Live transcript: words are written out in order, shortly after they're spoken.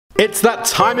It's that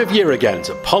time of year again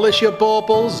to polish your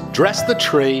baubles, dress the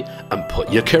tree, and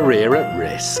put your career at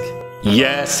risk.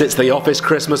 Yes, it's the office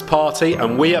Christmas party,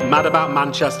 and we at Mad About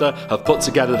Manchester have put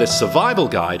together this survival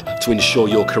guide to ensure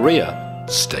your career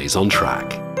stays on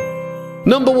track.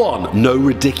 Number 1, no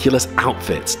ridiculous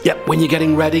outfits. Yep, when you're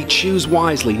getting ready, choose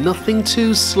wisely. Nothing too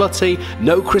slutty,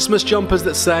 no Christmas jumpers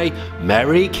that say,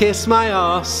 "Merry kiss my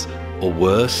arse," or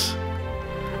worse.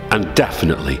 And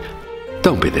definitely,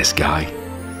 don't be this guy.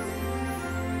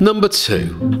 Number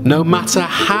 2, no matter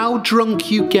how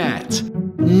drunk you get,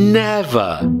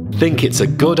 never think it's a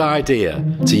good idea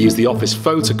to use the office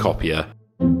photocopier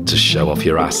to show off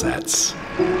your assets.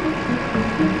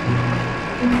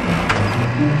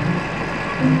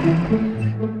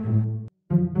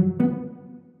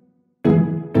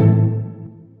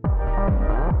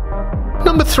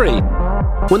 Number 3,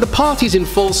 when the party's in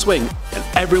full swing and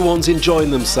everyone's enjoying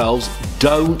themselves,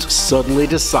 don't suddenly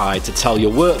decide to tell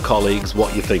your work colleagues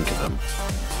what you think of them.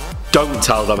 Don't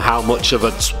tell them how much of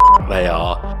a they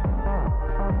are.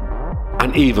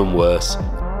 And even worse,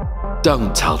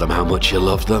 don't tell them how much you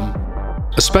love them,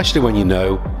 especially when you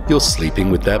know you're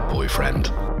sleeping with their boyfriend.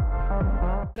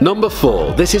 Number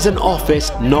 4, this is an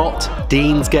office, not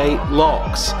Deansgate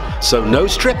locks, so no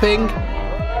stripping,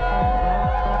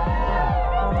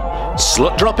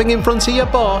 slut dropping in front of your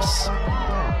boss,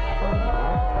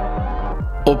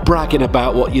 or bragging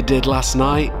about what you did last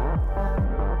night.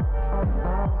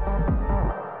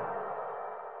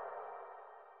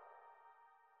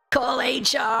 Call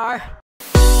HR.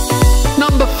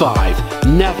 Number 5,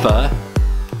 never,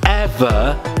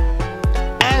 ever,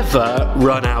 ever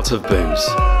run out of booze.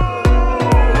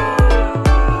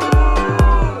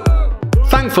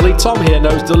 Thankfully, Tom here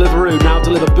knows Deliveroo now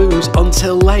deliver booze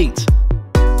until late.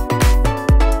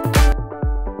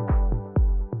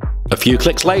 A few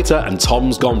clicks later and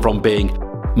Tom's gone from being,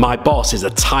 "My boss is a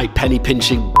tight penny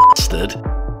pinching bastard,"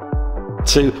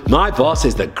 to, "My boss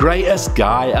is the greatest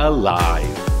guy alive."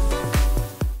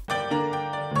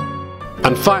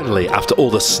 And finally, after all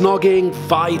the snogging,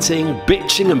 fighting,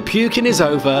 bitching and puking is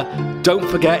over, don't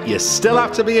forget you still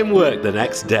have to be in work the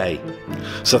next day.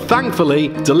 So thankfully,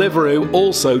 Deliveroo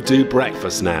also do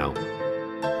breakfast now.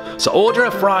 So order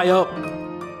a fry-up,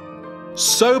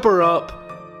 sober up,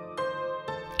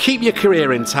 keep your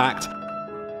career intact,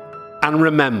 and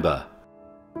remember,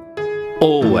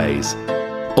 always,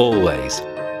 always,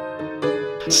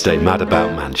 stay mad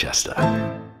about Manchester.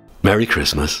 Merry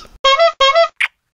Christmas.